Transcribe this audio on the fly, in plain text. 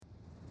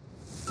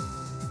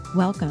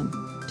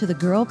Welcome to the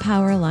Girl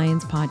Power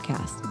Alliance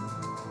podcast,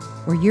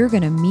 where you're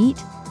going to meet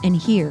and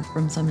hear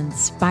from some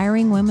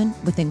inspiring women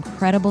with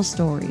incredible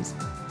stories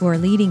who are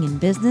leading in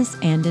business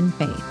and in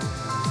faith.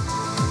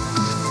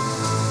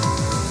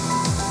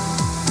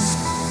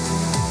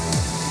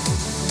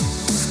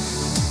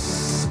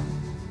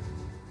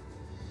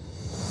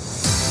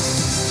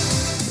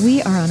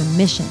 We are on a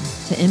mission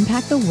to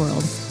impact the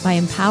world by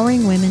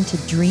empowering women to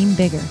dream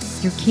bigger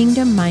through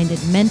kingdom-minded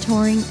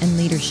mentoring and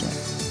leadership.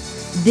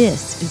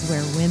 This is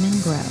where women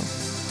grow.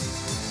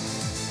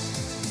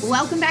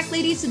 Welcome back,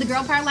 ladies, to the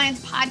Girl Power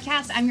Alliance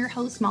podcast. I'm your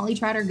host, Molly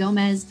Trotter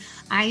Gomez.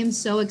 I am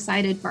so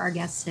excited for our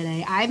guest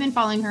today. I've been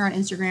following her on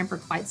Instagram for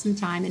quite some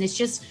time, and it's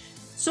just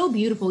so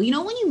beautiful. You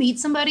know, when you meet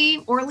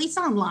somebody, or at least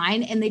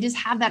online, and they just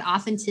have that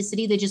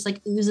authenticity that just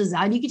like oozes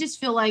out, you could just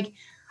feel like,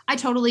 I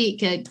totally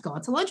could go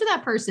out to lunch with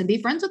that person,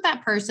 be friends with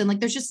that person. Like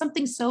there's just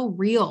something so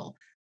real.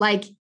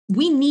 Like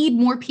we need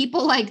more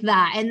people like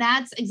that. And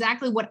that's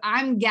exactly what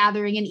I'm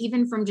gathering. And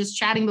even from just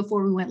chatting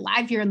before we went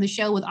live here on the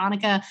show with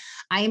Annika,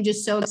 I am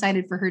just so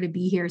excited for her to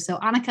be here. So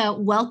Annika,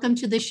 welcome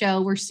to the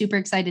show. We're super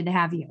excited to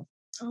have you.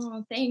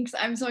 Oh, thanks.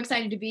 I'm so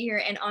excited to be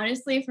here. And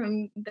honestly,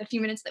 from the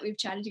few minutes that we've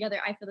chatted together,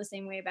 I feel the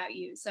same way about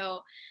you.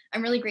 So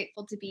I'm really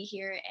grateful to be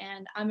here,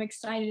 and I'm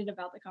excited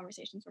about the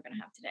conversations we're going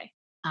to have today.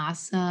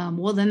 Awesome.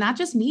 Well, then that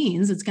just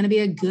means it's going to be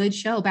a good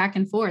show back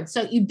and forth.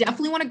 So you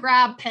definitely want to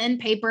grab pen,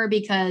 paper,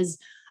 because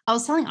I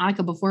was telling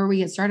Annika before we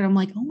get started, I'm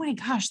like, oh my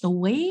gosh, the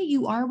way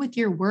you are with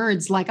your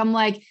words, like, I'm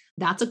like,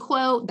 that's a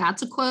quote,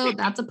 that's a quote,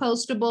 that's a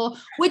postable,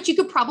 which you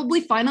could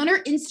probably find on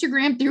her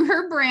Instagram through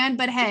her brand.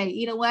 But hey,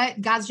 you know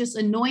what? God's just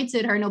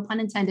anointed her, no pun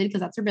intended,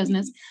 because that's her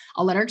business.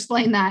 I'll let her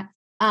explain that.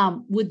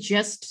 With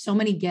just so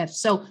many gifts.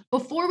 So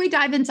before we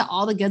dive into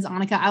all the goods,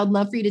 Annika, I would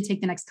love for you to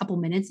take the next couple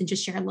minutes and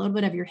just share a little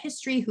bit of your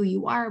history, who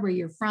you are, where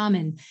you're from,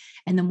 and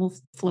then we'll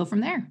flow from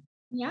there.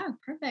 Yeah,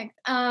 perfect.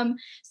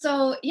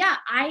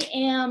 I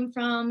am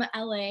from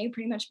LA,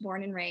 pretty much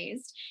born and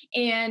raised.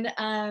 And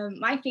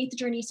my faith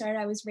journey started,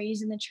 I was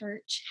raised in the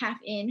church, half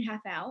in,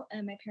 half out.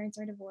 My parents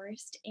are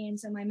divorced. And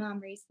so my mom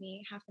raised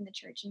me half in the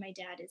church, and my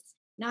dad is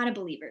not a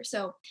believer.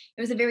 So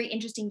it was a very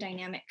interesting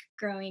dynamic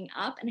growing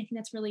up. And I think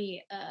that's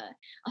really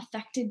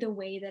affected the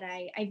way that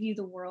I view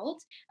the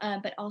world,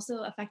 but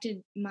also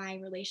affected my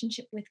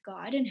relationship with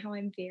God and how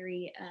I'm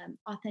very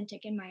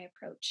authentic in my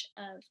approach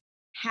of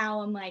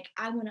how I'm like,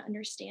 I want to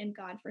understand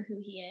God for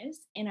who he is.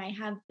 And I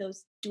have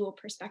those dual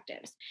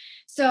perspectives.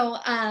 So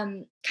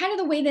kind of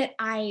the way that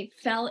I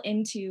fell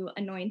into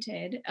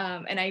Anointed,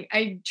 and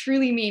I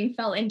truly mean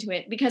fell into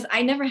it, because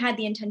I never had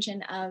the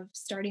intention of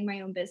starting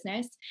my own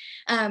business.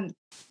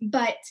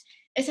 But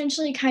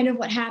essentially kind of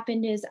what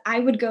happened is I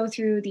would go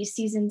through these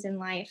seasons in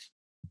life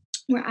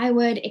where I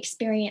would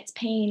experience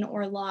pain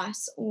or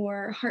loss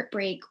or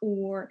heartbreak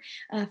or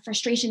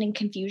frustration and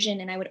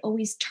confusion, and I would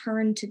always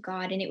turn to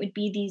God. And it would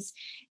be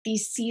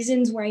these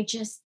seasons where I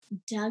just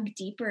dug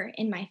deeper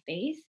in my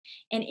faith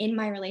and in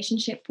my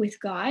relationship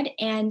with God.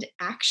 And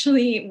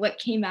actually, what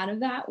came out of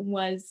that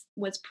was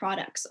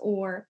products,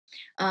 or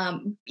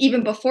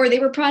even before they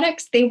were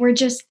products, they were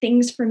just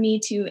things for me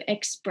to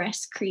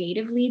express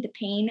creatively the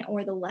pain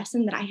or the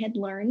lesson that I had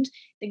learned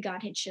that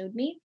God had showed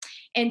me.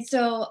 And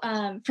so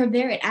from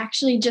there, it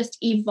actually just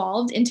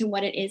evolved into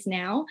what it is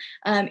now.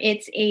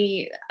 It's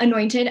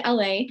Anointed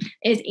LA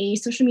is a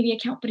social media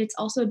account, but it's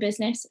also a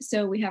business.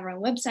 So we have our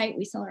own website,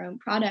 we sell our own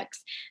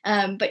products.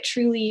 But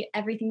truly,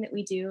 everything that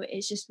we do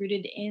is just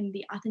rooted in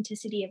the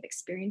authenticity of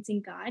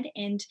experiencing God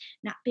and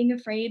not being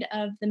afraid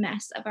of the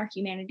mess of our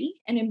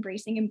humanity, and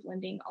embracing and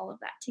blending all of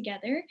that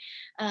together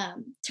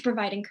to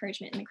provide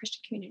encouragement in the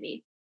Christian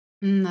community.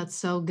 That's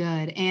so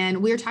good.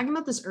 And we were talking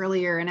about this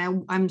earlier,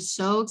 and I'm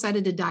so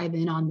excited to dive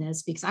in on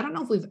this, because I don't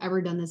know if we've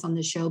ever done this on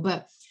this show,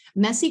 but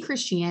messy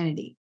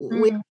Christianity.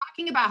 We're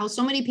talking about how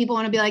so many people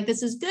want to be like,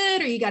 this is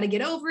good, or you got to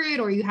get over it,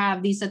 or you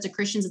have these sets of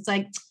Christians. It's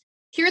like,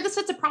 here are the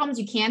sets of problems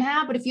you can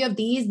have, but if you have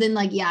these, then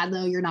like, yeah,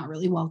 no, you're not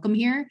really welcome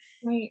here.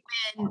 Right.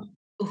 And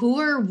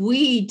who are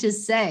we to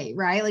say,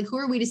 right? Like, who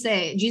are we to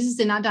say Jesus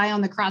did not die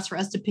on the cross for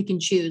us to pick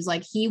and choose?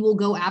 Like, he will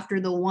go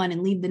after the one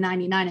and leave the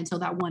 99 until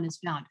that one is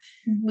found.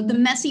 But the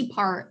messy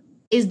part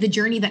is the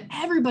journey that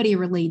everybody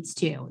relates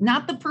to,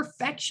 not the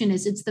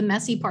perfectionist. It's the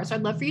messy part. So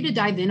I'd love for you to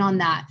dive in on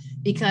that,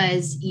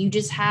 because you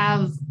just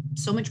have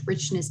so much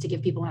richness to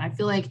give people. And I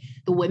feel like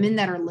the women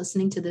that are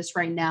listening to this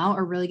right now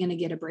are really going to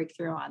get a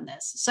breakthrough on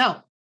this.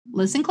 So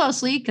listen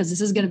closely, because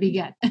this is going to be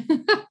good.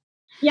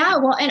 Yeah,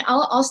 well, and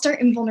I'll start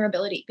in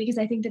vulnerability, because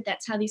I think that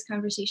that's how these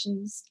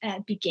conversations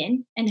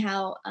begin, and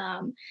how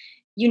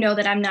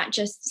that I'm not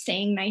just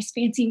saying nice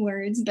fancy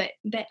words, but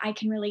that I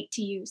can relate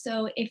to you.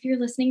 So if you're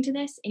listening to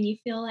this and you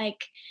feel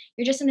like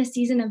you're just in a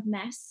season of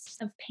mess,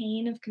 of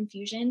pain, of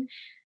confusion,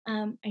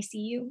 I see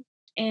you,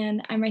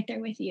 and I'm right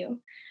there with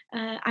you.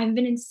 I've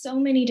been in so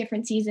many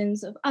different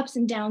seasons of ups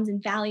and downs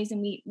and valleys, and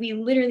we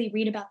literally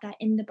read about that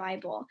in the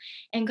Bible.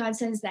 And God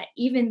says that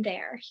even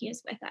there, he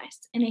is with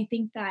us. And I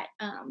think that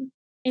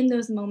in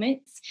those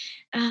moments,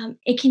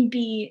 it can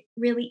be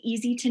really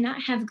easy to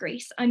not have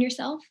grace on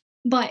yourself,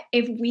 But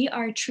if we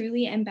are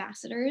truly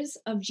ambassadors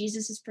of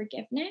Jesus's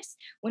forgiveness,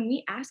 when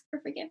we ask for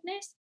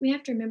forgiveness, we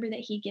have to remember that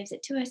he gives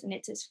it to us, and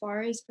it's as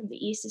far as from the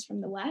east as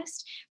from the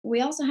west.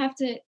 We also have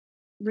to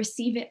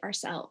receive it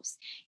ourselves.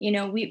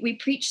 We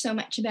preach so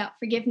much about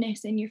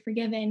forgiveness and you're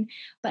forgiven,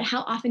 but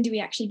how often do we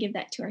actually give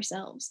that to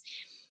ourselves?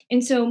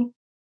 And so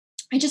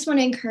I just want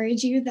to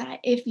encourage you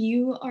that if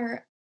you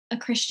are a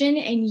Christian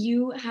and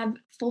you have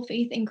full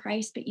faith in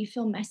Christ, but you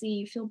feel messy,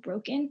 you feel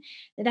broken,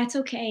 that's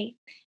okay.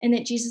 And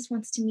that Jesus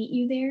wants to meet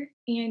you there,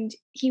 and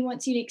he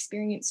wants you to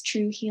experience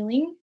true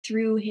healing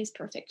through his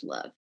perfect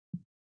love.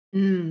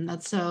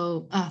 That's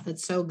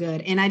so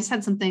good. And I just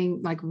had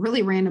something like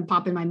really random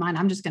pop in my mind.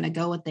 I'm just going to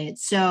go with it.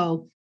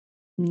 So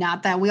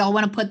not that we all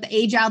want to put the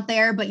age out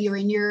there, but you're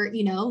in your,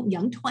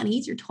 young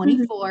 20s, you're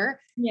 24.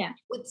 Yeah.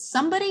 With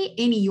somebody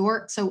in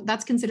your, so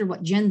that's considered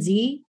what, Gen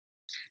Z?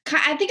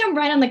 I think I'm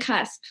right on the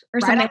cusp or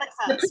right something.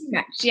 On the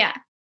cusp. Yeah.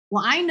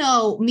 Well, I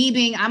know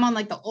I'm on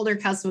like the older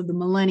cusp of the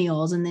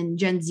millennials and then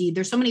Gen Z.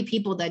 There's so many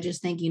people that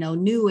just think,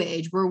 new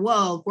age, we're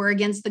woke, we're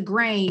against the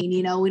grain,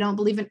 we don't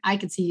believe in, I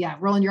could see,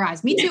 rolling your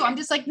eyes. Me too. I'm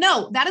just like,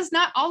 no, that is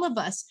not all of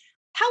us.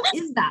 How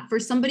is that for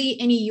somebody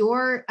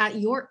at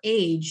your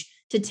age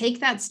to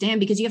take that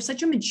stand? Because you have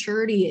such a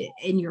maturity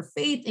in your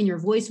faith and your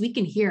voice. We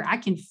can hear, I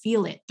can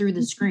feel it through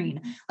the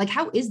screen. Like,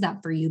 how is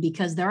that for you?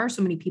 Because there are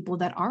so many people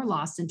that are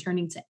lost and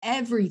turning to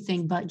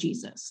everything but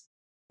Jesus.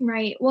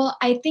 Right. Well,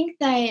 I think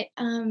that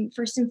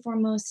first and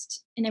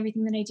foremost, in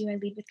everything that I do, I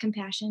lead with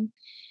compassion,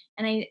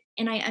 and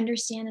I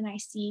understand and I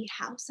see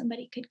how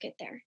somebody could get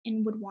there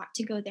and would want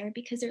to go there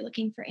because they're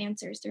looking for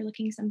answers. They're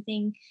looking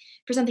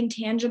for something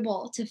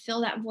tangible to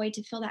fill that void,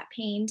 to fill that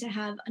pain, to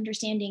have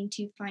understanding,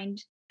 to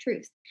find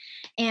truth.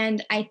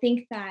 And I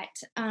think that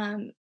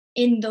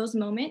in those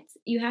moments,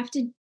 you have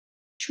to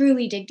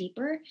truly dig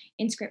deeper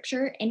in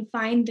scripture and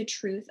find the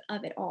truth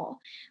of it all.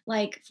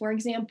 Like, for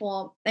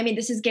example, I mean,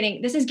 this is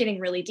getting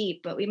really deep,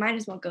 but we might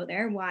as well go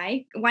there.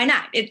 Why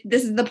not?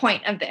 This is the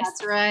point of this.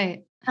 That's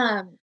right.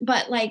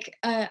 But like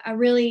a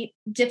really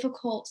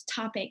difficult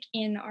topic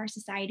in our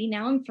society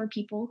now, and for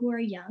people who are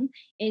young,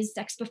 is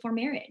sex before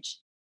marriage.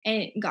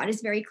 And God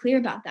is very clear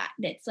about that.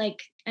 It's like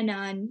a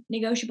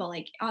non-negotiable.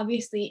 Like,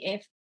 obviously,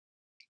 if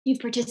you've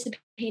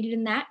participated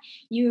in that,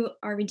 you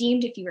are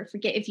redeemed. If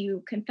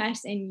you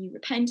confess and you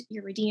repent,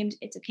 you're redeemed.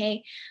 It's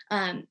okay.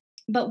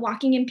 But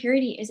walking in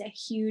purity is a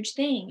huge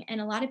thing. And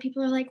a lot of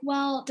people are like,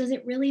 well, does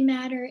it really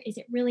matter? Is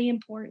it really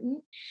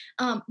important?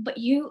 But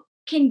you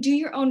can do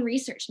your own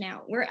research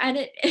now. We're at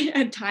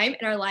a time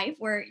in our life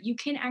where you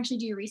can actually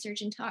do your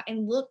research and talk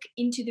and look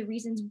into the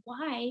reasons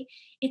why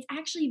it's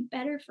actually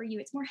better for you.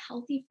 It's more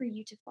healthy for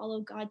you to follow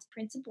God's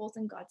principles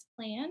and God's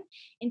plan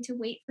and to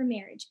wait for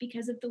marriage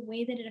because of the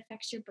way that it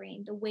affects your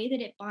brain, the way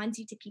that it bonds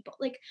you to people.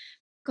 Like,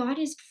 God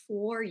is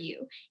for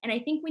you. And I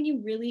think when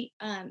you really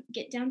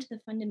get down to the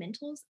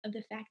fundamentals of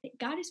the fact that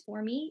God is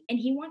for me and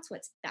he wants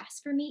what's best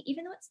for me,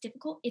 even though it's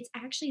difficult, it's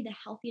actually the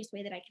healthiest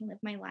way that I can live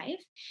my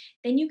life,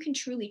 then you can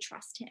truly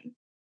trust him,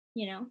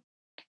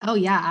 Oh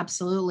yeah,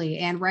 absolutely.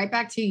 And right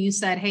back to, you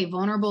said, hey,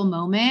 vulnerable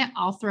moment,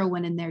 I'll throw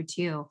one in there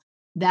too.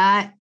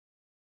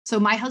 So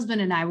my husband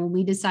and I, when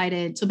we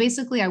decided, so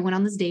basically I went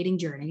on this dating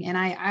journey and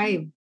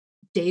I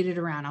dated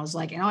around. I was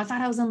like, I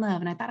thought I was in love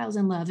and I thought I was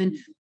in love. And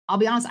I'll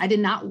be honest, I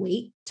did not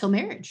wait till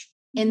marriage.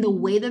 And the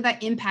way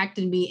that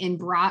impacted me and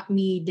brought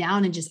me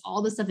down and just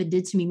all the stuff it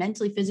did to me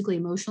mentally, physically,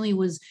 emotionally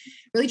was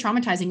really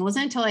traumatizing. It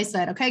wasn't until I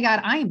said, okay, God,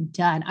 I am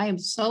done. I am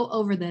so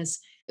over this.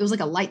 It was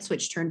like a light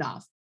switch turned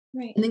off.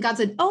 Right. And then God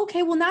said, oh,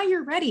 okay, well, now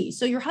you're ready.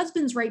 So your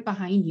husband's right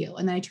behind you.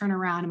 And then I turn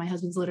around and my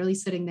husband's literally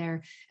sitting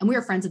there, and we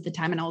were friends at the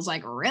time. And I was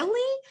like,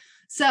 really?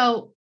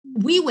 So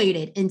we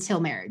waited until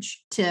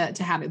marriage to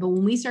have it. But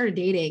when we started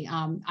dating,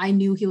 I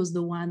knew he was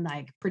the one,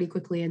 like, pretty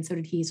quickly. And so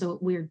did he. So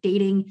we were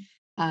dating,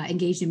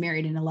 engaged and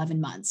married in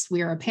 11 months.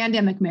 We were a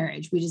pandemic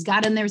marriage. We just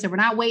got in there, said, we're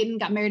not waiting,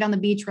 got married on the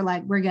beach. We're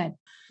like, we're good.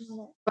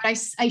 But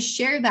I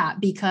share that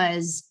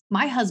because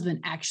my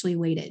husband actually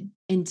waited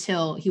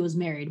until he was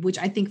married, which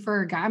I think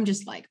for a guy, I'm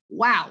just like,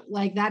 wow,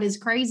 like that is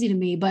crazy to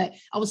me. But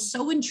I was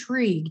so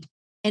intrigued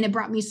and it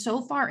brought me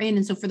so far in.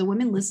 And so for the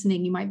women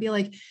listening, you might be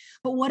like,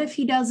 but what if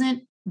he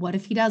doesn't? What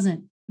if he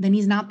doesn't? Then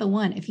he's not the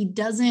one. If he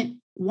doesn't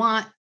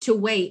want to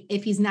wait,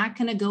 if he's not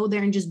going to go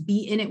there and just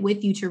be in it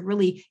with you to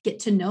really get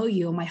to know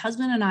you. My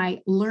husband and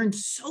I learned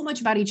so much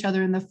about each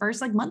other in the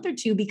first month or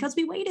two because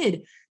we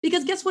waited.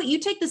 Because guess what? You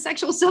take the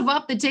sexual stuff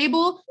off the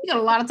table, you got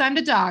a lot of time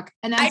to talk.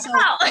 And I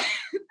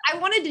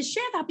wanted to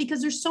share that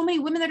because there's so many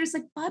women that are just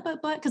like,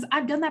 but, because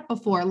I've done that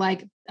before.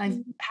 Like, I've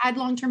had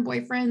long-term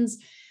boyfriends.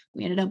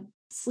 We ended up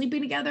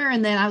sleeping together.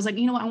 And then I was like,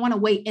 you know what? I want to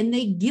wait. And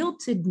they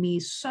guilted me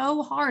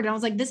so hard. And I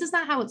was like, this is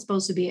not how it's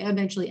supposed to be. It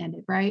eventually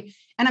ended. Right.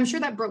 And I'm sure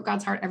that broke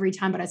God's heart every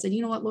time. But I said,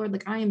 you know what, Lord,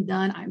 like, I am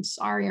done. I'm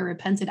sorry. I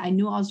repented. I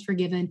knew I was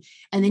forgiven.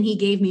 And then he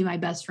gave me my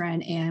best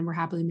friend and we're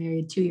happily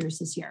married 2 years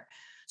this year.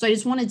 So I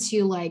just wanted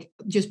to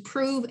just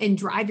prove and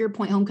drive your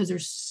point home. Cause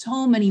there's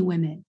so many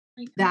women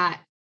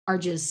that are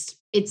just,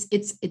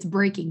 it's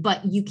breaking,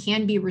 but you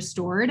can be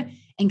restored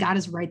And God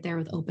is right there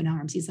with open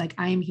arms. He's like,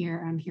 I am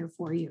here. I'm here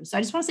for you. So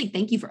I just want to say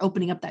thank you for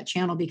opening up that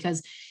channel,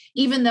 because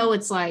even though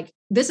it's like,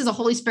 this is a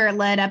Holy Spirit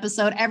led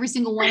episode, every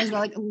single one is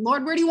like,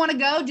 Lord, where do you want to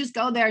go? Just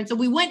go there. And so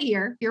we went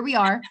here we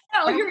are.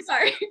 Oh, you're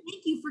sorry.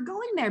 Thank you for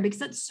going there, because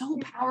that's so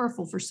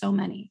powerful for so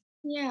many.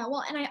 Yeah.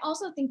 Well, and I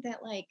also think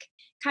that like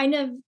kind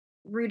of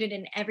rooted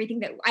in everything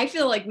that I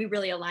feel like we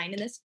really align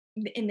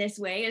in this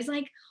way is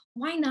like,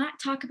 why not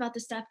talk about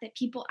the stuff that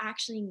people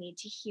actually need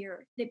to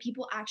hear, that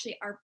people actually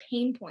are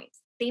pain points?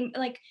 They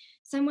like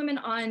some women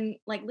on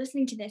like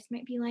listening to this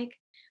might be like,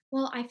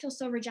 well, I feel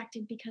so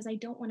rejected because I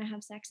don't want to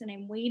have sex and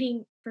I'm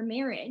waiting for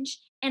marriage.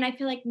 And I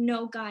feel like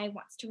no guy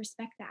wants to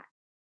respect that.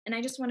 And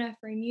I just want to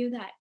affirm you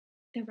that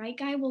the right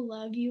guy will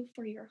love you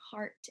for your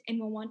heart and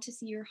will want to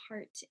see your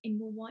heart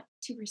and will want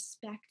to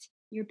respect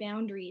your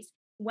boundaries,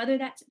 whether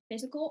that's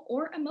physical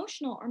or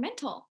emotional or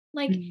mental.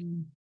 Like,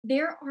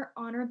 there are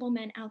honorable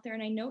men out there,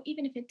 and I know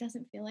even if it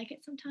doesn't feel like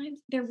it sometimes,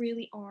 there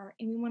really are,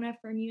 and we want to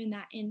affirm you in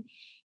that.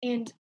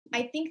 And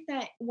I think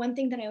that one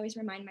thing that I always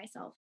remind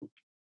myself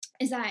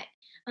is that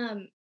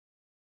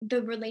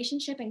the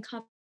relationship and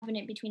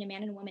covenant between a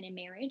man and a woman in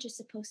marriage is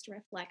supposed to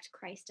reflect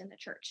Christ and the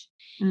church.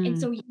 And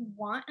so you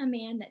want a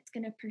man that's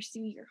going to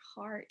pursue your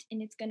heart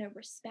and it's going to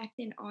respect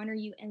and honor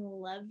you and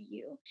love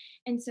you.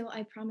 And so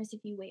I promise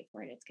if you wait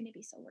for it, it's going to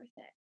be so worth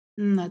it.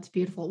 That's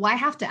beautiful. Well, I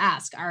have to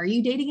ask, are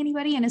you dating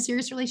anybody in a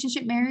serious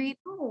relationship, married?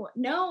 Oh,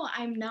 no,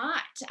 I'm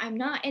not. I'm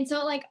not. And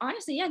so like,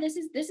 honestly, yeah, this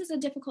is a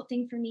difficult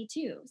thing for me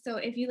too. So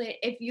if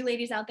you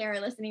ladies out there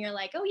are listening, you're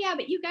like, oh yeah,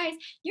 but you guys,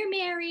 you're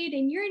married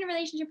and you're in a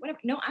relationship, whatever.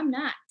 No, I'm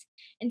not.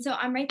 And so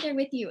I'm right there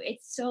with you.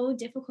 It's so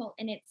difficult,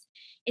 and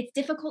it's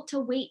difficult to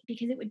wait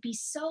because it would be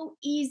so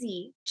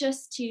easy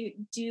just to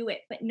do it.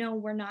 But no,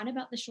 we're not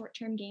about the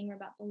short-term gain. We're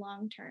about the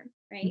long-term,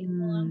 right?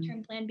 The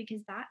long-term plan,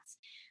 because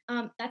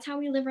that's how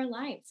we live our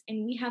lives.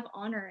 And we have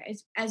honor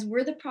as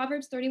we're the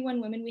Proverbs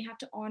 31 women. We have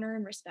to honor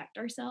and respect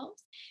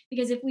ourselves,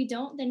 because if we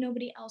don't, then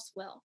nobody else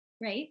will,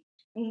 right?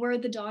 And we're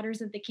the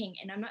daughters of the King.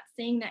 And I'm not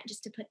saying that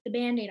just to put the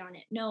Band-Aid on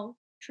it. No,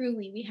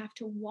 truly, we have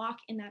to walk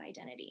in that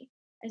identity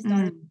as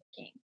daughters of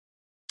the King.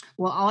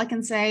 Well, all I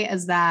can say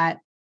is that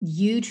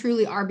you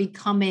truly are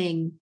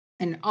becoming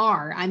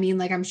I mean,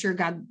 like, I'm sure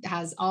God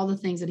has all the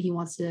things that he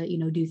wants to,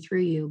 do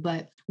through you,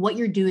 but what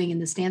you're doing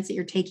and the stance that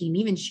you're taking,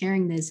 even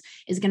sharing this,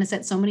 is going to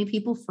set so many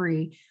people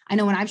free. I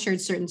know when I've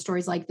shared certain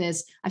stories like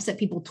this, I've set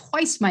people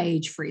twice my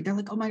age free. They're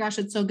like, oh my gosh,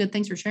 it's so good.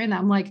 Thanks for sharing that.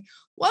 I'm like,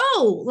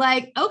 whoa,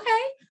 like,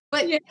 okay.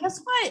 But guess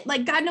what?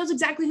 Like, God knows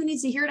exactly who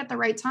needs to hear it at the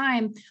right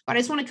time. But I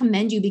just want to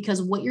commend you, because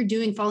what you're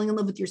doing, falling in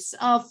love with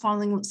yourself,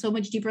 falling so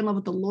much deeper in love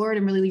with the Lord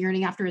and really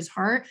yearning after his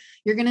heart,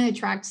 you're going to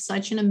attract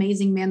such an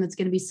amazing man that's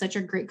going to be such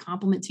a great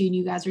compliment to you. And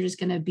you guys are just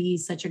going to be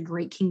such a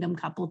great kingdom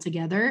couple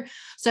together.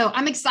 So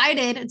I'm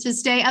excited to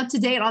stay up to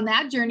date on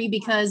that journey,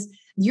 because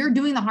you're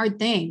doing the hard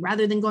thing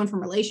rather than going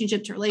from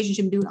relationship to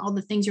relationship, doing all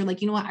the things. You're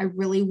like, you know what? I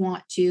really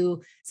want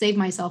to save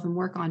myself and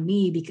work on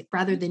me, because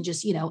rather than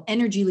just,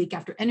 energy leak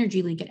after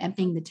energy leak and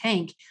emptying the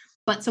tank.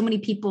 But so many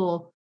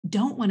people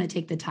don't want to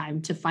take the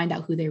time to find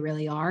out who they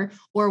really are,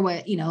 or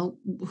what,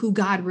 who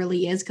God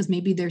really is, because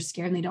maybe they're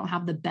scared and they don't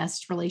have the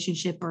best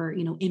relationship or,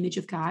 image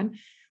of God.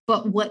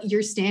 But what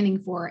you're standing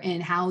for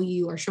and how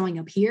you are showing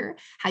up here,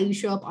 how you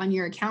show up on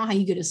your account, how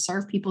you get to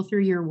serve people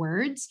through your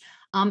words,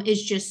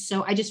 is just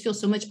so, I just feel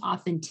so much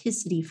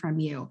authenticity from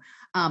you.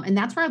 And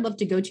that's where I'd love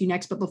to go to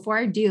next. But before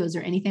I do, is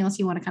there anything else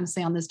you want to kind of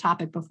say on this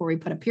topic before we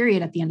put a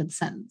period at the end of the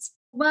sentence?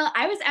 Well,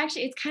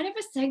 it's kind of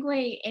a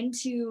segue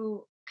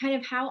into kind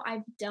of how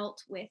I've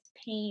dealt with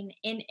pain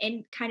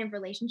in kind of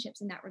relationships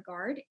in that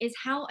regard, is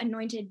how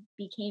anointed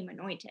became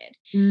anointed.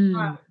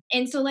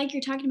 And so like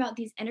you're talking about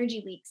these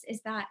energy leaks, is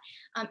that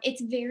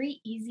it's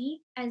very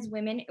easy as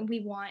women.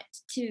 We want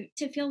to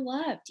feel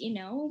loved,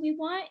 we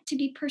want to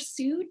be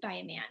pursued by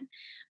a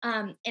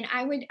man. And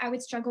I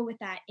would struggle with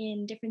that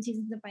in different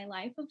seasons of my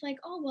life, of like,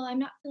 oh, well, I'm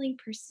not feeling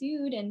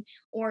pursued,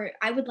 or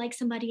I would like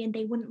somebody and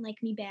they wouldn't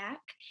like me back.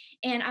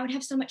 And I would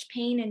have so much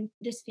pain and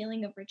this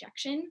feeling of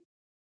rejection.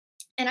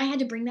 And I had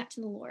to bring that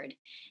to the Lord.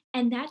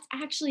 And that's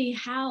actually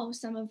how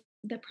some of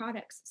the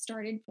products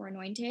started for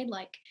Anointed.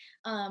 Like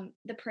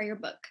the prayer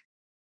book,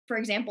 for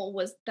example,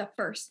 was the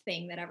first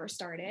thing that ever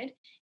started.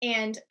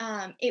 And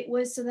it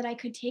was so that I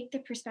could take the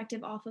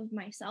perspective off of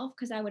myself,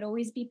 because I would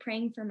always be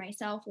praying for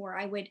myself, or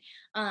I would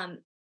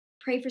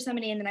pray for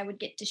somebody and then I would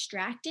get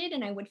distracted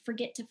and I would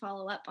forget to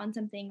follow up on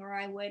something, or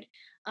I would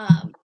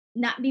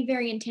not be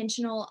very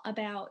intentional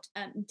about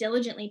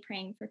diligently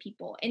praying for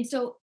people. And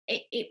so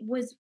it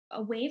was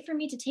a way for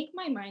me to take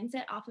my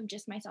mindset off of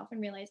just myself and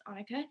realize,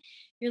 Annika,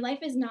 your life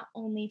is not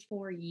only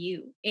for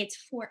you, it's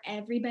for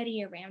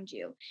everybody around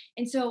you.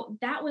 And so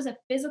that was a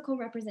physical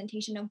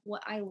representation of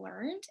what I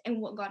learned,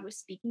 and what God was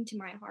speaking to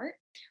my heart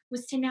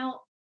was to now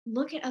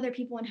look at other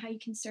people and how you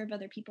can serve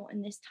other people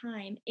in this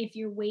time if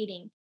you're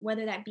waiting,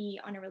 whether that be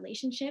on a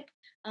relationship,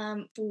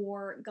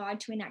 for God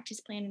to enact his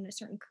plan in a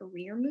certain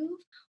career move,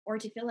 or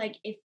to feel like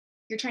if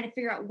you're trying to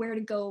figure out where to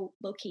go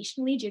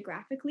locationally,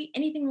 geographically,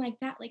 anything like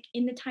that, like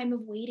in the time of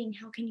waiting,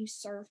 how can you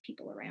serve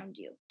people around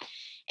you?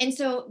 And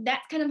so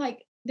that's kind of like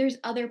there's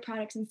other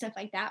products and stuff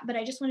like that. But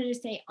I just wanted to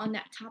say on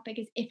that topic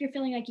is if you're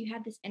feeling like you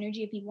have this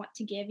energy, if you want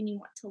to give and you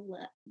want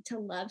to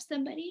love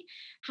somebody,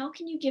 how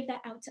can you give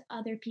that out to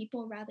other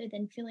people rather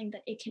than feeling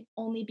that it can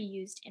only be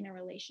used in a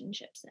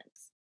relationship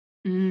sense?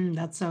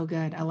 That's so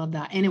good. I love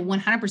that. And it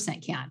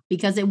 100% can,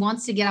 because it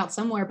wants to get out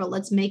somewhere, but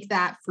let's make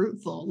that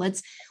fruitful.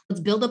 Let's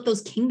build up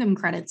those kingdom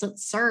credits.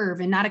 Let's serve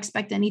and not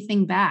expect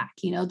anything back.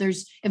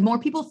 If more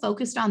people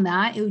focused on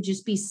that, it would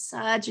just be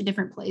such a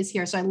different place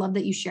here. So I love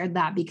that you shared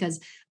that,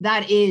 because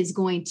that is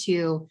going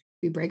to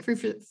be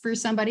breakthrough for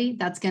somebody.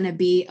 That's going to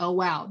be, oh,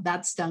 wow,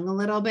 that stung a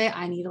little bit.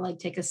 I need to like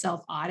take a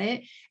self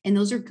audit. And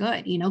those are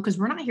good, because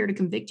we're not here to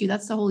convict you.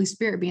 That's the Holy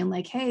Spirit being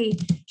like, hey,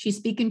 she's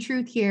speaking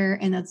truth here.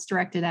 And that's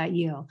directed at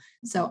you.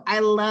 So I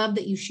love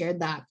that you shared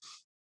that.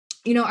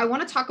 I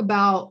want to talk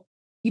about,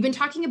 you've been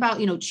talking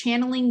about,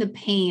 channeling the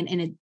pain,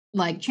 and it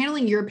like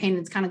channeling your pain.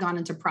 It's kind of gone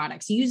into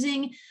products,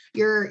 using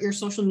your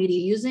social media,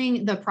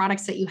 using the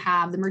products that you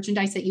have, the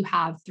merchandise that you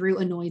have through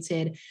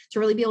Anointed to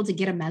really be able to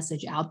get a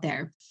message out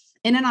there.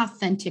 In an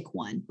authentic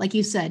one, like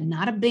you said,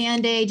 not a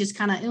Band-Aid, just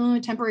kind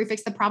of temporary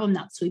fix the problem,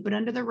 not sweep it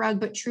under the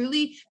rug, but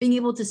truly being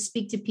able to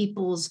speak to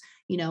people's,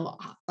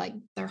 like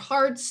their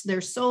hearts,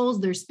 their souls,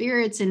 their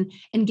spirits, and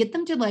get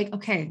them to like,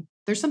 okay,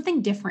 there's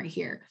something different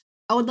here.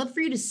 I would love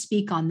for you to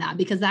speak on that,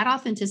 because that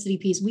authenticity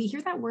piece, we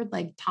hear that word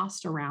like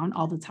tossed around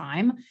all the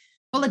time,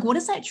 but like, what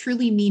does that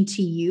truly mean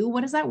to you?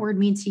 What does that word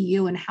mean to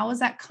you? And how has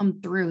that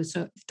come through?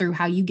 So through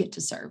how you get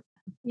to serve?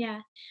 Yeah.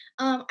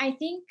 I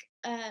think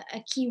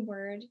a key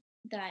word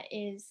that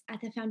is at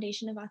the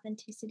foundation of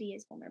authenticity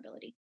is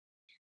vulnerability.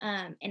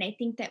 And I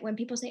think that when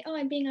people say, oh,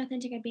 I'm being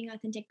authentic,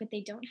 but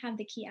they don't have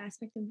the key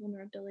aspect of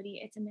vulnerability,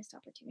 it's a missed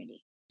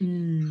opportunity,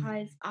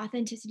 because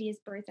authenticity is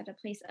birthed at a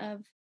place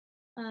of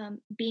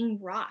being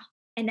raw.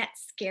 And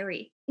that's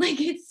scary. Like,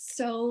 it's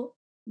so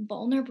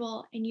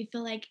vulnerable, and you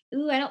feel like,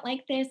 ooh, I don't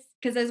like this.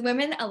 Because as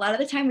women, a lot of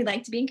the time we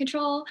like to be in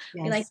control.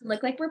 Yes. We like to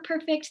look like we're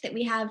perfect, that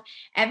we have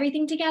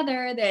everything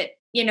together, that,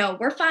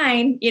 we're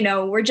fine,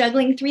 we're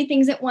juggling 3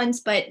 things at once,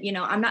 but,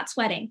 I'm not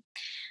sweating.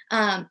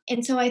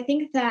 And so I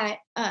think that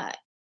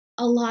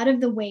a lot of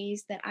the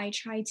ways that I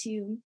try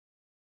to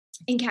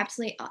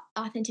encapsulate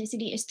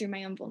authenticity is through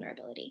my own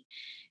vulnerability.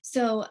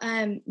 So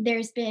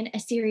there's been a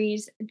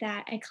series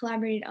that I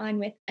collaborated on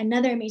with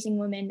another amazing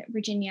woman,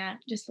 Virginia,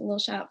 just a little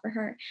shout out for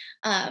her.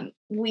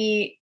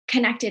 We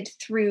connected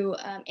through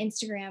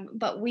Instagram,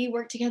 but we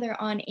worked together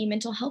on a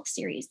mental health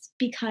series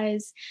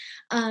because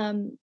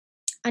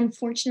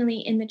unfortunately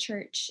in the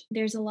church,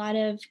 there's a lot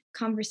of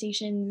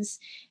conversations,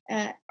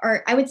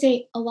 or I would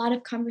say a lot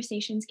of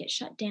conversations get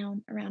shut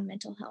down around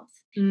mental health.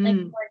 Like,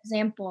 for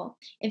example,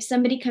 if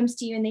somebody comes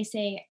to you and they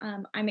say,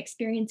 I'm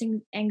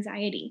experiencing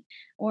anxiety,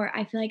 or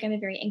I feel like I'm a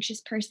very anxious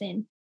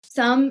person,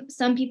 some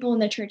people in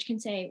the church can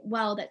say,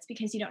 well, that's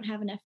because you don't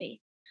have enough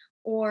faith,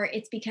 or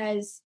it's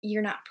because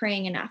you're not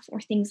praying enough,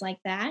 or things like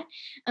that.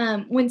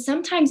 When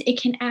sometimes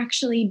it can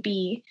actually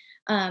be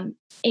a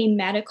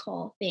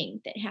medical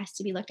thing that has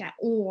to be looked at,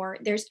 or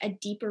there's a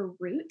deeper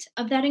root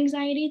of that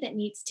anxiety that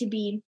needs to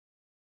be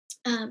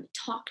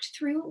talked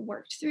through,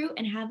 worked through,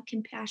 and have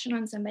compassion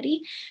on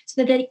somebody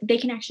so that they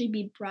can actually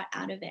be brought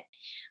out of it.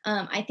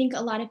 I think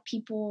a lot of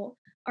people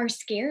are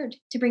scared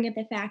to bring up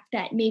the fact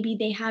that maybe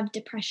they have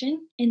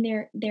depression and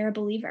they're a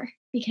believer,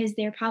 because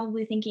they're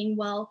probably thinking,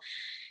 well,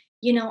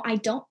 I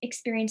don't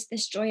experience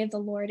this joy of the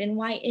Lord. And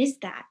why is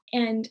that?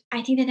 And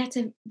I think that that's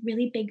a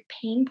really big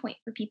pain point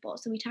for people.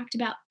 So we talked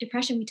about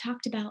depression. We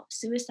talked about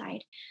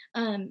suicide.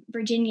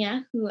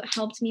 Virginia, who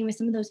helped me with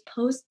some of those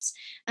posts,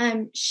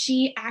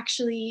 she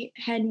actually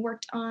had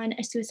worked on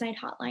a suicide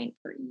hotline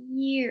for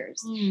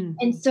years.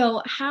 And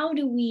so how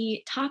do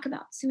we talk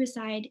about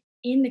suicide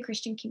in the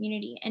Christian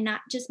community and not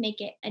just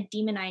make it a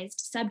demonized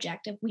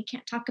subject of we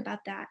can't talk about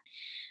that?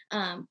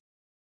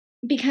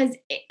 Because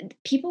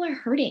people are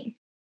hurting.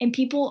 And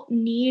people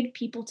need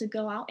people to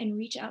go out and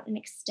reach out and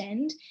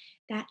extend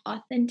that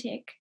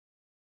authentic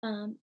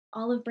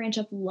olive branch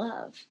of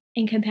love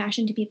and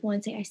compassion to people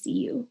and say, I see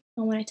you.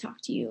 I want to talk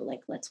to you.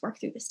 Like, let's work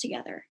through this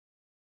together.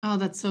 Oh,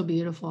 that's so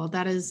beautiful.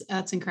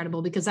 That's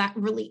incredible, because that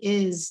really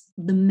is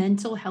the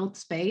mental health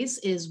space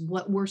is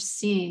what we're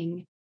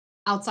seeing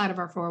outside of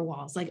our 4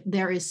 walls. Like,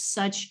 there is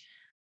such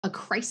a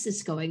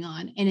crisis going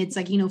on. And it's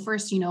like,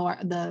 first,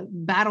 the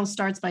battle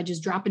starts by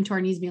just dropping to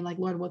our knees, being like,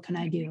 Lord, what can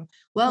I do?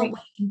 Well, right.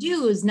 What you can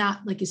do is not,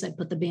 like you said,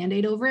 put the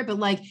Band-Aid over it, but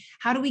like,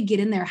 how do we get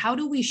in there? How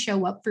do we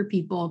show up for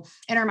people?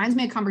 And it reminds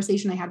me of a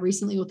conversation I had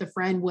recently with a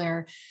friend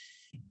where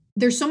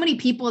there's so many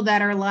people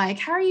that are like,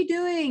 how are you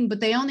doing?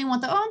 But they only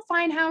want I'm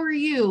fine. How are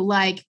you?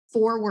 Like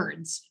 4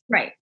 words.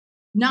 Right.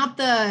 Not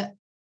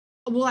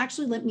well,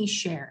 actually, let me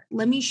share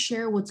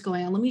what's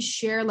going on. Let me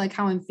share like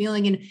how I'm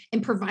feeling,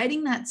 and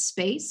providing that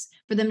space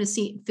for them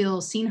to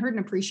feel seen, heard,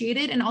 and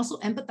appreciated, and also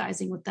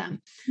empathizing with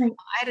them. Right.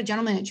 I had a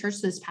gentleman at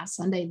church this past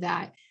Sunday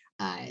that,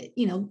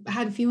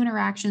 had a few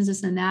interactions,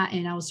 this and that,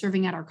 and I was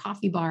serving at our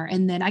coffee bar,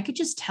 and then I could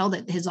just tell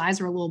that his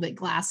eyes were a little bit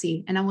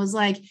glassy. And I was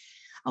like,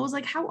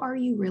 how are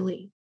you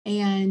really?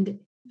 And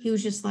he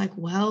was just like,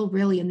 well,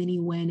 really? And then he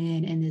went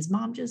in and his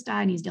mom just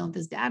died and he's dealing with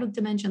his dad with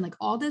dementia, like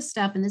all this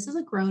stuff. And this is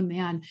a grown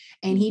man.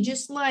 And he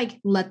just like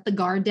let the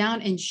guard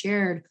down and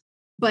shared.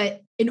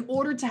 But in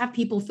order to have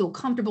people feel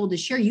comfortable to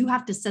share, you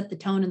have to set the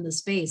tone in the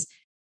space.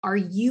 Are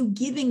you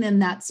giving them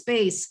that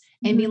space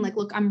and being like,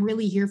 look, I'm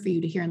really here for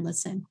you to hear and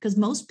listen? Because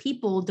most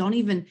people don't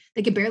even,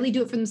 they can barely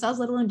do it for themselves,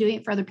 let alone doing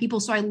it for other people.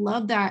 So I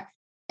love that.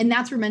 And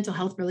that's where mental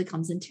health really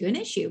comes into an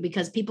issue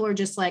because people are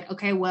just like,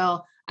 okay,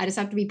 well, I just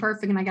have to be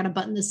perfect and I got to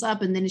button this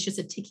up. And then it's just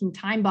a ticking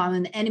time bomb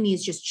and the enemy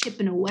is just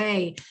chipping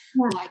away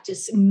like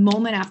just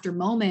moment after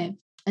moment.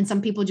 And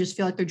some people just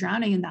feel like they're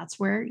drowning. And that's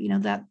where,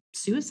 that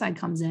suicide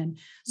comes in.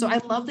 So I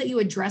love that you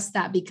address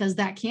that because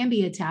that can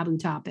be a taboo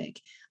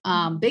topic,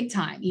 big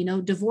time,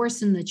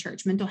 divorce in the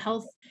church, mental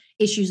health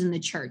issues in the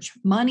church,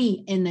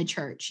 money in the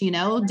church,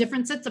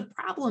 different sets of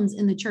problems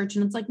in the church.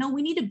 And it's like, no,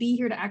 we need to be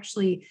here to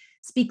actually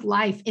speak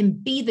life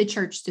and be the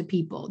church to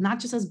people, not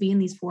just us being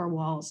these four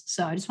walls.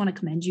 So I just want to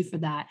commend you for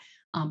that.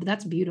 But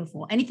that's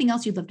beautiful. Anything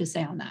else you'd love to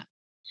say on that?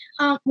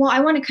 Well,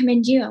 I want to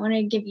commend you. I want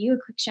to give you a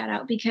quick shout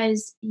out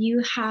because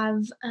you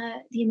have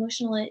the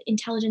emotional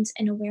intelligence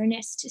and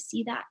awareness to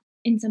see that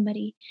in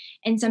somebody.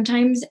 And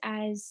sometimes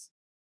as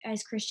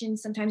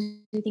Christians, sometimes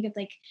we think of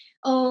like,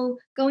 oh,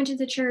 go into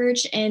the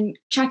church and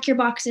check your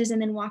boxes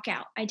and then walk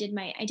out. I did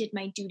my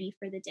duty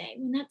for the day.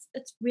 When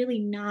that's really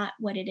not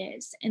what it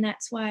is. And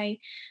that's why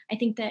I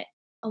think that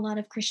a lot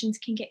of Christians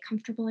can get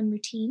comfortable in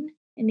routine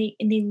and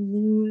they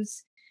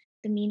lose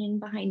the meaning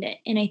behind it.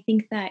 And I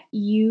think that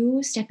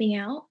you stepping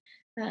out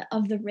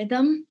of the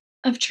rhythm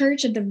of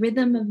church, of the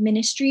rhythm of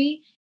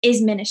ministry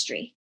is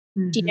ministry.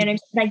 Do you know what I'm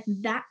saying? Like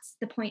that's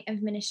the point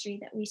of ministry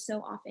that we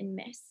so often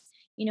miss.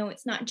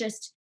 It's not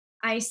just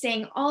I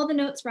sang all the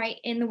notes right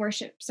in the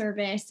worship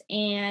service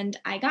and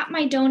I got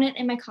my donut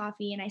and my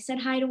coffee and I said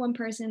hi to one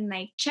person and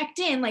I checked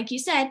in, like you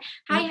said,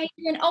 hi, how you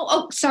doing?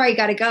 Oh, sorry,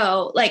 gotta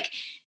go. Like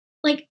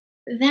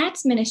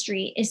that's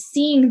ministry, is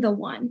seeing the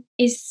one,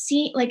 is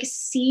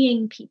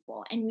seeing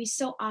people. And we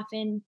so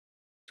often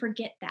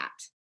forget that,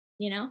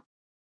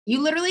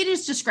 You literally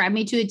just described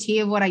me to a T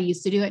of what I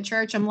used to do at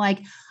church. I'm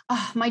like,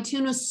 oh, my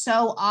tune was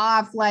so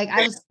off. Like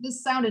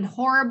this sounded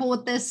horrible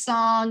with this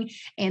song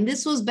and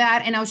this was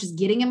bad. And I was just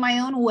getting in my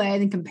own way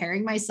and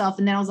comparing myself.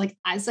 And then I was like,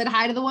 I said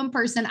hi to the one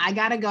person. I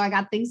got to go. I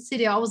got things to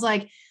do. I was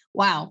like,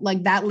 wow,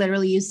 like that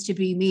literally used to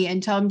be me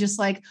until I'm just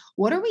like,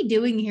 what are we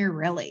doing here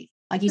really?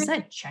 Like you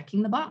said,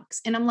 checking the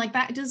box. And I'm like,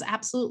 that does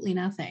absolutely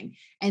nothing.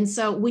 And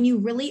so when you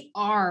really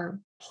are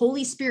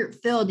Holy Spirit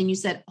filled and you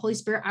said, Holy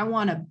Spirit, I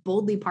want to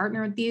boldly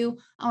partner with you.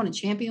 I want to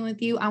champion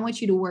with you. I want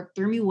you to work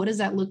through me. What does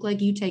that look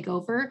like? You take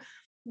over.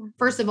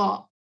 First of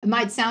all, it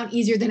might sound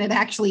easier than it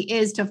actually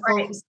is to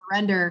fully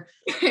surrender.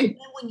 And then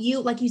when you,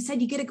 like you said,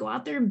 you get to go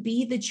out there and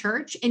be the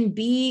church and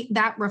be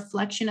that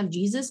reflection of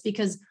Jesus,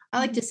 because I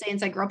like to say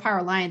inside Girl Power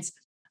Alliance,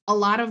 a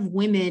lot of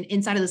women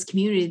inside of this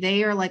community,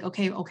 they are like,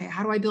 okay,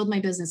 how do I build my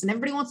business? And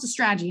everybody wants a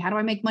strategy. How do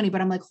I make money? But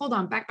I'm like, hold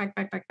on, back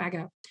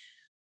up.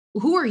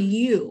 Who are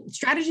you?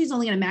 Strategy is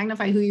only going to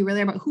magnify who you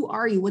really are, but who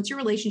are you? What's your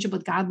relationship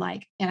with God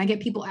like? And I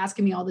get people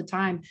asking me all the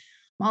time,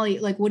 Molly,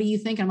 like, what do you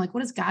think? I'm like,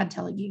 what is God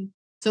telling you?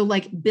 So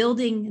like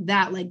building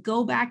that, like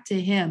go back to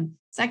him.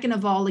 Second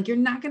of all, like you're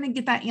not going to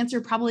get that answer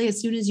probably as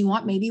soon as you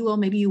want. Maybe you will,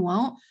 maybe you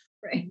won't.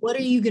 Right. What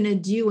are you going to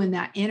do in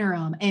that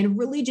interim? And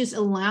really just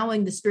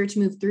allowing the Spirit to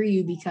move through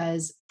you,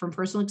 because from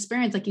personal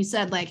experience, like you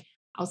said, like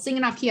I was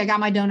singing off key. I got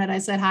my donut. I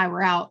said, hi,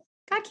 we're out.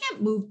 God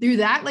can't move through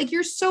that. Like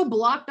you're so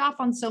blocked off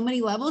on so many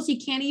levels. You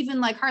can't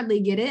even like hardly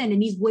get in.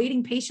 And he's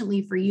waiting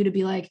patiently for you to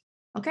be like,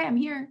 okay, I'm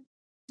here.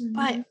 Mm-hmm.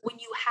 But when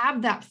you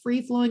have that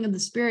free flowing of the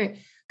Spirit,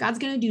 God's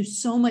going to do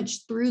so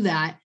much through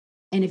that.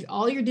 And if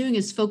all you're doing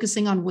is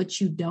focusing on what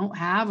you don't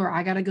have, or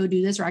I got to go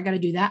do this, or I got to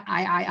do that,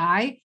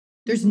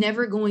 there's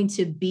never going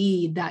to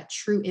be that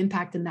true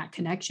impact and that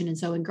connection. And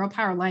so in Girl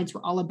Power Alliance,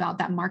 we're all about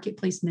that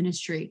marketplace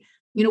ministry.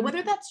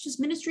 Whether that's just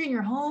ministry in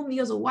your home,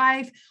 you as a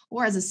wife,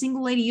 or as a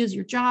single lady, you as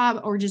your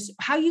job, or just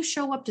how you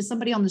show up to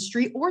somebody on the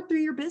street or through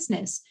your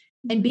business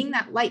and being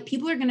that light.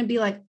 People are going to be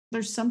like,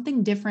 there's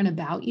something different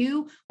about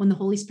you when the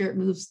Holy Spirit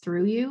moves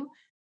through you.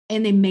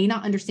 And they may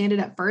not understand it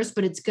at first,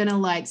 but it's going to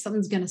like,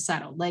 something's going to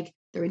settle. Like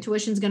their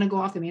intuition's going to go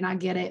off. They may not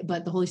get it,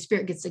 but the Holy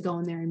Spirit gets to go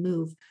in there and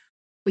move.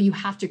 But you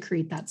have to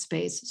create that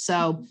space.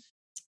 So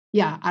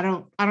yeah, I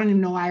don't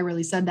even know why I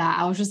really said that.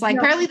 I was just like,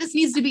 apparently this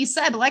needs to be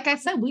said. But like I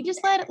said, we just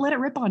let it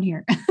rip on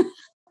here.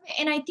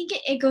 And I think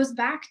it goes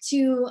back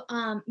to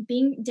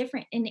being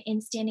different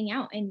and standing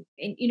out. And,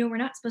 we're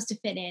not supposed to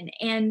fit in.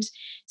 And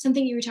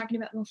something you were talking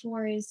about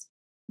before is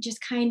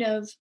just kind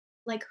of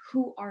like,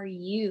 who are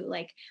you?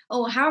 Like,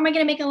 oh, how am I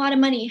going to make a lot of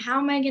money? How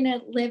am I going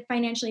to live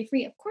financially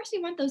free? Of course we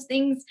want those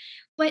things.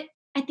 But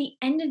at the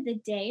end of the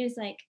day is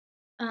like,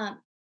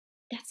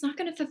 that's not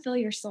going to fulfill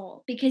your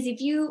soul, because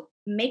if you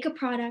make a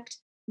product,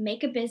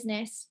 make a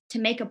business to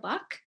make a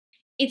buck,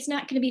 it's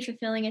not going to be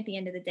fulfilling at the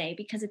end of the day,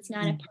 because it's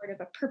not a part of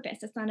a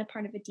purpose. It's not a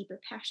part of a deeper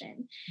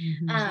passion.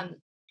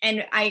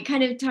 And I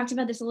kind of talked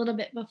about this a little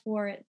bit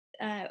before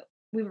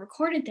we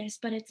recorded this,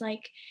 but it's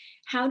like,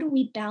 how do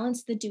we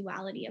balance the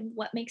duality of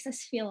what makes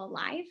us feel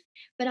alive,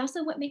 but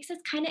also what makes us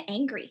kind of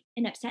angry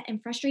and upset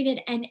and frustrated,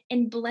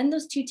 and blend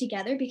those two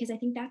together? Because I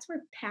think that's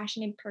where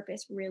passion and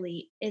purpose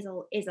really is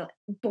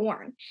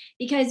born.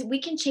 Because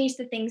we can chase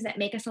the things that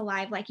make us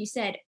alive, like you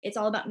said, it's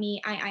all about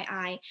me.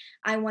 I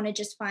want to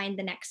just find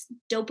the next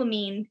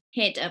dopamine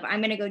hit of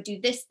I'm going to go do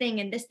this thing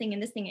and this thing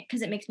and this thing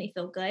because it makes me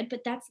feel good,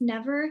 but that's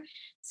never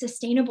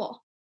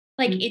sustainable.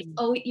 Like it's Mhm.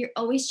 always, you're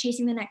always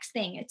chasing the next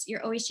thing.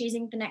 You're always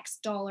chasing the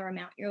next dollar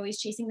amount. You're always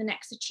chasing the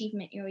next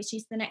achievement. You're always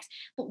chasing the next.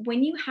 But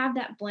when you have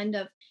that blend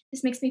of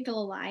this makes me feel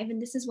alive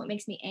and this is what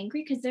makes me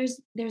angry, because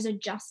there's a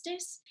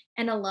justice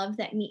and a love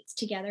that meets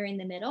together in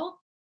the middle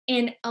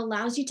and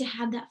allows you to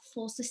have that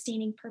full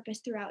sustaining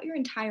purpose throughout your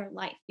entire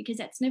life, because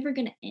that's never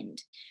going to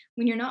end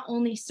when you're not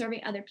only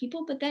serving other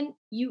people, but then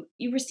you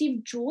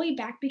receive joy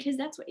back, because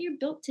that's what you're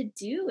built to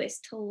do, is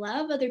to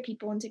love other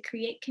people and to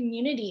create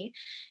community.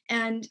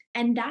 And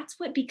that's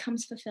what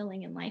becomes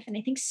fulfilling in life. And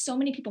I think so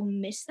many people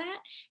miss that,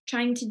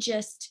 trying to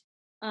just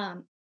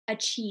um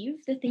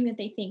achieve the thing that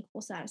they think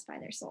will satisfy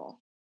their soul.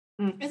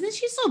 Isn't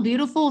she so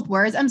beautiful with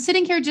words? I'm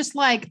sitting here just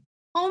like,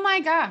 oh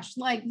my gosh,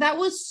 like that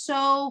was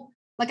so,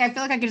 like, I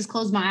feel like I could just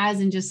close my eyes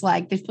and just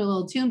like, just put a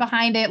little tune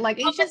behind it. Like,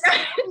 it's just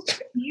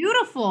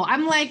beautiful.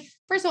 I'm like,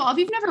 first of all, if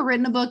you've never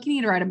written a book, you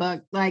need to write a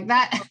book like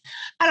that.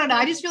 I don't know.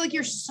 I just feel like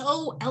you're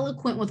so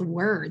eloquent with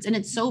words and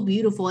it's so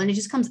beautiful and it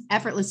just comes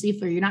effortlessly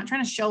through. You're not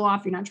trying to show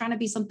off. You're not trying to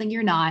be something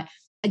you're not.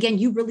 Again,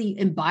 you really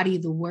embody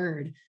the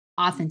word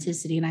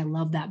authenticity. And I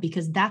love that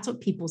because that's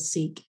what people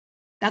seek.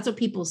 That's what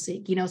people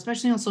seek,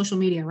 especially on social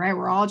media, right?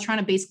 We're all trying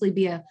to basically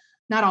be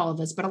not all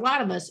of us, but a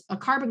lot of us, a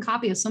carbon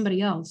copy of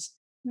somebody else.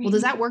 Well,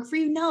 does that work for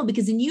you? No,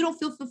 because then you don't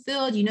feel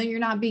fulfilled. You're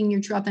not being your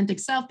true authentic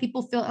self.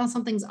 People feel, oh,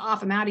 something's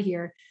off. I'm out of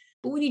here.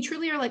 But when you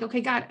truly are like, okay,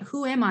 God,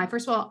 who am I?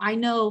 First of all, I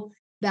know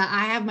that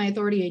I have my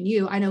authority in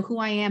you. I know who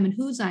I am and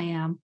whose I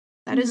am.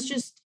 That is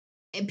just,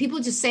 people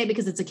just say it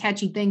because it's a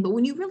catchy thing. But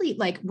when you really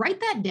like write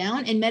that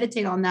down and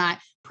meditate on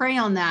that, pray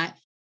on that,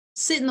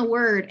 sit in the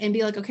word and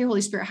be like, okay,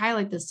 Holy Spirit,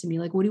 highlight this to me.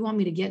 Like, what do you want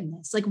me to get in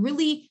this? Like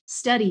really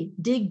study,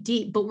 dig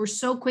deep, but we're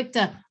so quick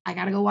to, I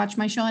got to go watch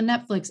my show on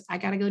Netflix. I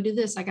got to go do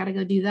this. I got to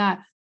go do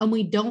that. And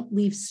we don't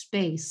leave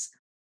space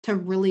to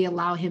really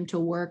allow him to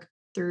work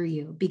through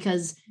you.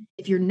 Because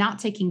if you're not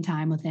taking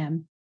time with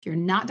him, if you're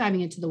not diving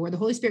into the word, the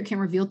Holy Spirit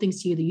can't reveal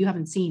things to you that you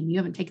haven't seen, you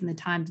haven't taken the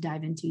time to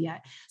dive into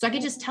yet. So I can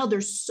just tell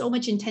there's so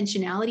much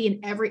intentionality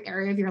in every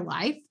area of your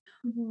life.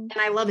 And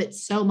I love it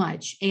so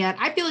much. And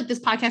I feel like this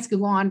podcast could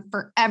go on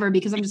forever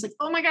because I'm just like,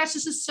 oh my gosh,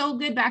 this is so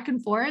good back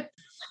and forth.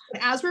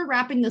 But as we're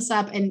wrapping this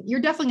up, and you're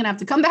definitely going to have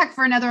to come back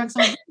for another one.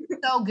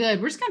 So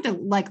good. We're just going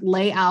to like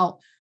lay out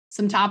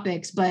some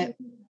topics, but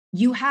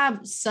you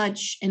have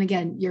such, and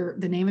again,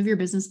 the name of your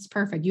business is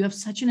perfect. You have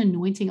such an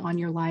anointing on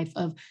your life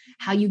of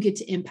how you get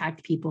to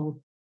impact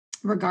people,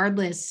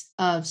 regardless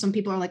of, some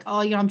people are like, oh,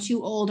 I'm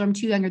too old, I'm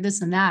too young, or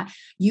this and that.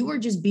 You are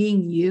just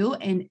being you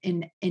and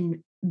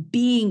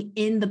being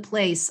in the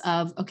place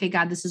of, okay,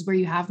 God, this is where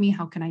you have me.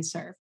 How can I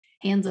serve?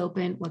 Hands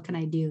open. What can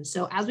I do?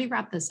 So as we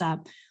wrap this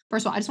up,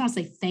 first of all, I just want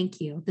to say thank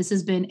you. This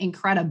has been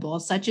incredible.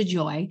 Such a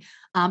joy.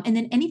 And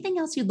then anything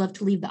else you'd love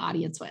to leave the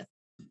audience with?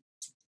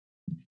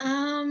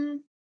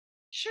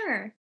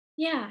 Sure.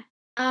 Yeah.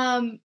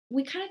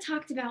 We kind of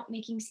talked about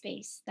making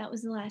space. That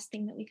was the last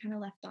thing that we kind of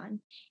left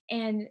on.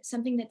 And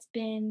something that's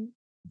been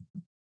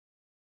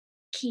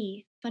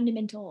key,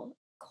 fundamental,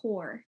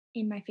 core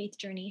in my faith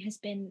journey has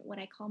been what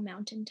I call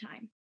mountain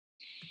time.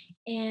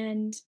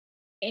 And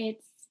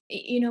it's,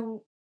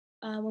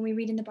 when we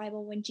read in the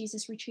Bible, when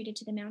Jesus retreated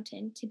to the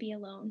mountain to be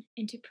alone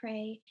and to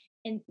pray,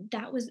 and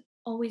that was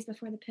always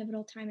before the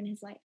pivotal time in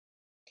his life.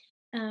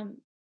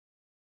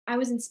 I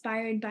was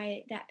inspired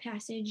by that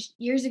passage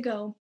years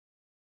ago,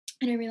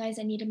 and I realized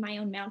I needed my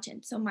own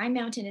mountain. So my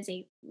mountain is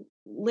a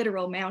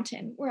literal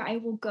mountain where I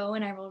will go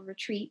and I will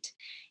retreat,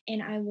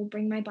 and I will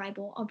bring my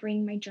Bible, I'll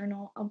bring my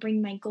journal, I'll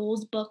bring my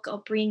goals book,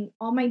 I'll bring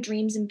all my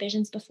dreams and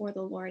visions before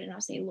the Lord, and I'll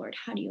say, Lord,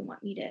 how do you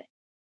want me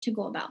to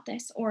go about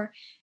this? Or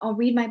I'll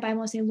read my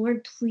Bible and say,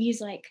 Lord,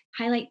 please like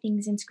highlight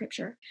things in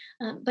scripture.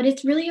 But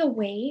it's really a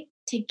way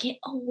to get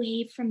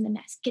away from the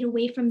mess, get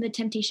away from the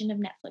temptation of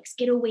Netflix,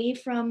 get away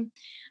from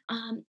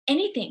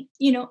anything,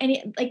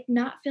 like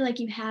not feel like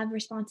you have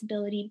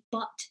responsibility,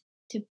 but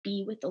to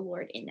be with the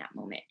Lord in that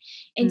moment.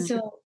 And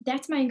so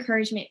that's my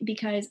encouragement,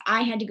 because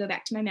I had to go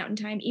back to my mountain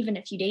time even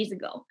a few days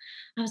ago.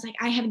 I was like,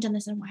 I haven't done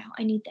this in a while.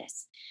 I need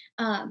this.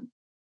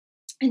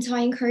 And so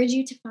I encourage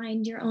you to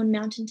find your own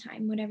mountain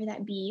time, whatever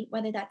that be,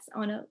 whether that's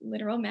on a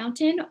literal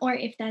mountain or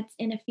if that's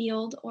in a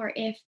field or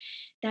if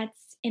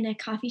that's in a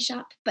coffee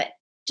shop, but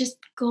just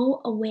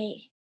go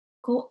away,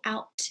 go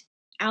out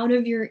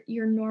of your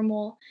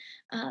normal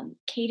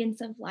cadence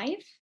of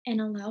life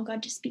and allow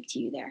God to speak to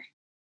you there.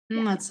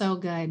 That's so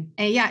good.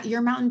 And yeah,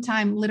 your mountain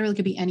time literally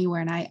could be anywhere.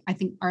 And I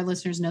think our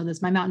listeners know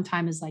this. My mountain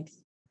time is like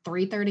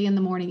 3:30 in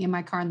the morning in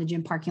my car in the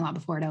gym parking lot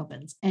before it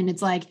opens. And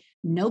it's like,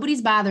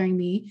 nobody's bothering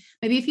me.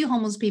 Maybe a few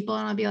homeless people.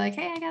 And I'll be like,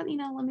 hey, I got,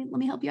 let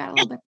me help you out a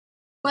little bit.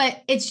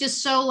 But it's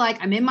just so like,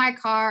 I'm in my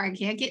car. I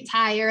can't get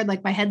tired.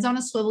 Like my head's on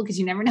a swivel because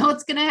you never know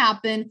what's going to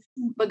happen.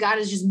 But God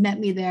has just met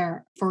me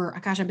there for,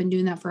 gosh, I've been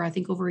doing that for, I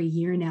think, over a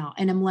year now.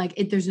 And I'm like,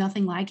 there's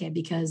nothing like it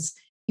because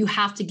you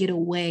have to get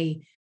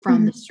away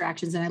from the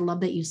distractions. And I love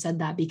that you said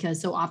that because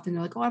so often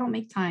they're like, oh, I don't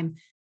make time.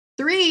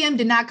 3 a.m.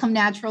 did not come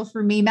natural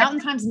for me.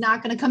 Mountain time's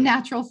not going to come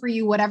natural for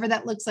you, whatever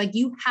that looks like.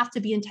 You have to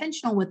be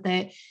intentional with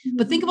it.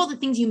 But think of all the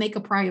things you make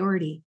a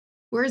priority.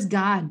 Where's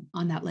God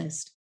on that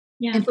list?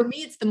 Yeah. And for me,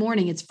 it's the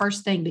morning. It's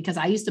first thing because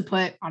I used to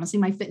put, honestly,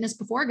 my fitness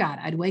before God.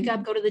 I'd wake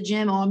up, go to the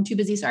gym. Oh, I'm too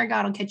busy. Sorry,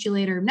 God, I'll catch you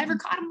later. Never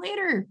caught him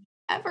later,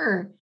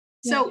 ever.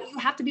 Yeah. So you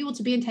have to be able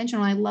to be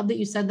intentional. I love that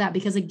you said that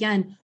because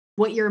again,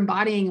 what you're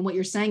embodying and what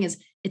you're saying is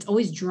it's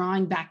always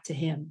drawing back to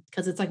him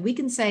because it's like we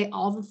can say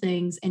all the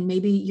things and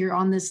maybe you're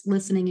on this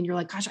listening and you're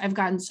like, gosh, I've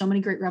gotten so many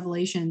great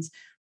revelations.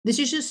 This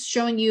is just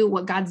showing you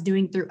what God's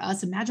doing through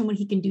us. Imagine what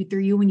he can do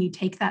through you when you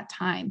take that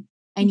time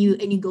and you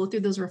go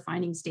through those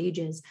refining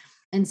stages.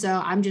 And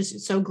so I'm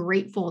just so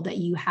grateful that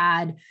you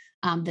had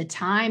the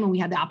time and we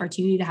had the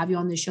opportunity to have you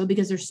on the show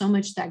because there's so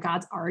much that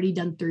God's already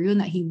done through you and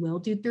that he will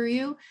do through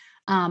you.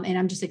 And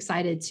I'm just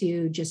excited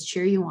to just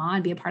cheer you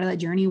on, be a part of that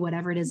journey,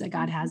 whatever it is that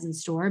God has in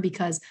store,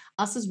 because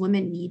us as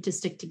women need to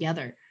stick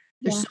together.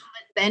 There's so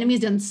much, the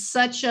enemy's done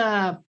such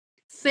a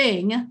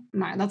thing,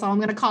 that's all I'm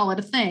going to call it,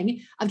 a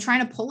thing of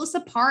trying to pull us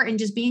apart and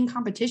just be in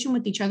competition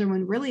with each other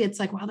when really it's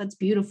like, wow, that's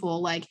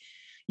beautiful. Like,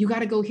 you got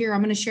to go here.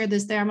 I'm going to share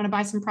this there. I'm going to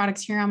buy some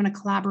products here. I'm going to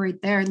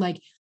collaborate there. Like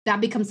that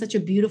becomes such a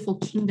beautiful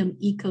kingdom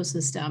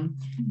ecosystem.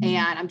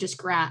 And I'm just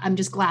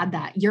glad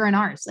that you're in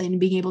ours and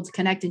being able to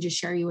connect and just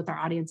share you with our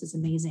audience is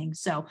amazing.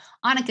 So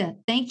Annika,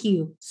 thank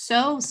you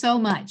so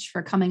much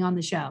for coming on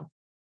the show.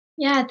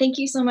 Yeah. Thank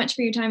you so much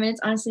for your time. And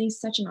it's honestly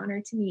such an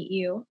honor to meet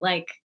you.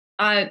 Like,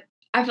 I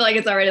feel like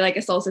it's already like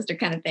a soul sister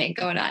kind of thing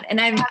going on. And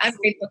I'm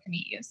grateful to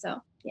meet you.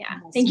 So yeah,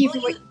 thank you for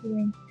what you're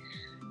doing.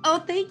 Oh,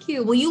 thank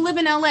you. Well, you live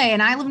in LA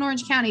and I live in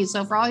Orange County.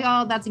 So for all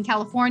y'all that's in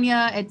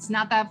California, it's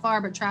not that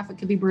far, but traffic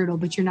could be brutal,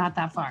 but you're not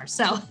that far.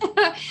 So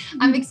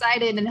I'm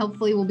excited and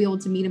hopefully we'll be able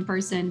to meet in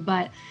person.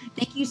 But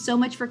thank you so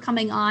much for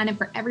coming on. And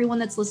for everyone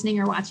that's listening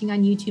or watching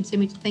on YouTube,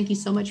 thank you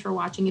so much for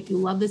watching. If you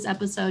love this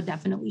episode,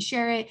 definitely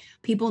share it.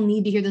 People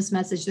need to hear this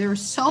message. There are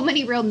so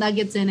many real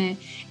nuggets in it.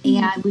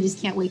 And we just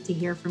can't wait to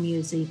hear from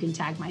you. So you can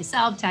tag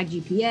myself, tag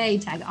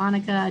GPA, tag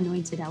Annika,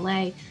 Anointed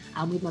LA.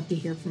 We'd love to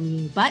hear from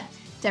you. But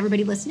to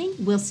everybody listening,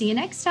 we'll see you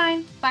next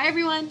time. Bye,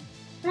 everyone.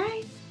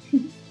 Bye.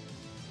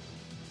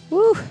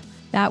 Woo,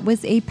 that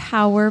was a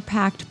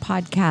power-packed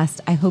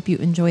podcast. I hope you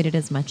enjoyed it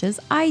as much as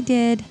I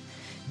did.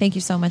 Thank you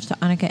so much to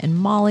Annika and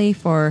Molly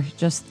for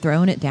just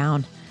throwing it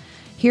down.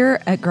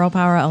 Here at Girl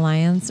Power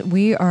Alliance,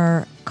 we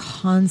are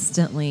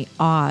constantly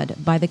awed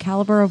by the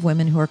caliber of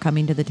women who are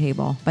coming to the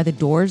table, by the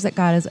doors that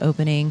God is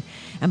opening,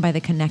 and by the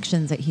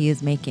connections that he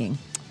is making.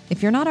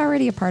 If you're not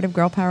already a part of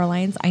Girl Power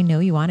Alliance, I know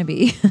you want to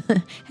be.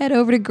 Head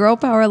over to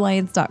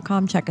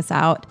girlpoweralliance.com. Check us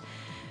out.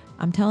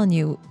 I'm telling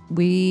you,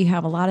 we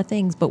have a lot of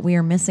things, but we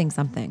are missing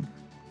something.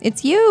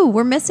 It's you.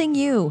 We're missing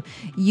you.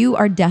 You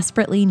are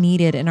desperately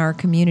needed in our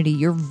community.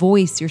 Your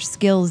voice, your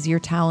skills, your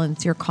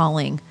talents, your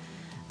calling.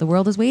 The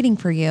world is waiting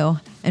for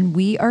you. And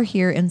we are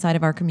here inside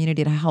of our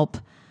community to help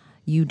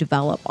you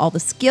develop all the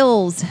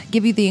skills,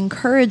 give you the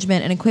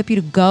encouragement, and equip you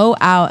to go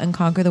out and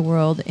conquer the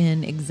world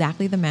in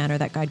exactly the manner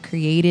that God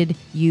created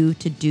you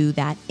to do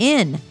that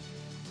in.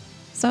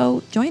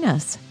 So join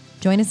us.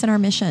 Join us in our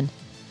mission.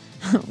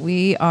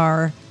 We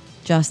are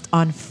just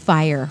on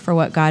fire for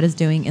what God is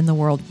doing in the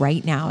world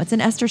right now. It's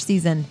an Esther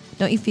season.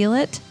 Don't you feel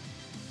it?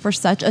 For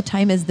such a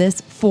time as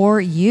this,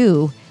 for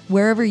you,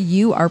 wherever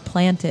you are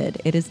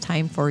planted, it is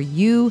time for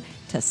you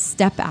to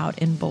step out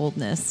in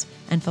boldness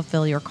and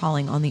fulfill your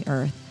calling on the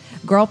earth.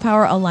 Girl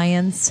Power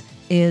Alliance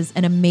is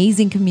an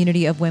amazing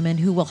community of women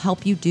who will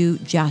help you do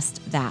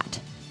just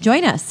that.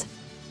 Join us.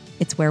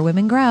 It's where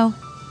women grow.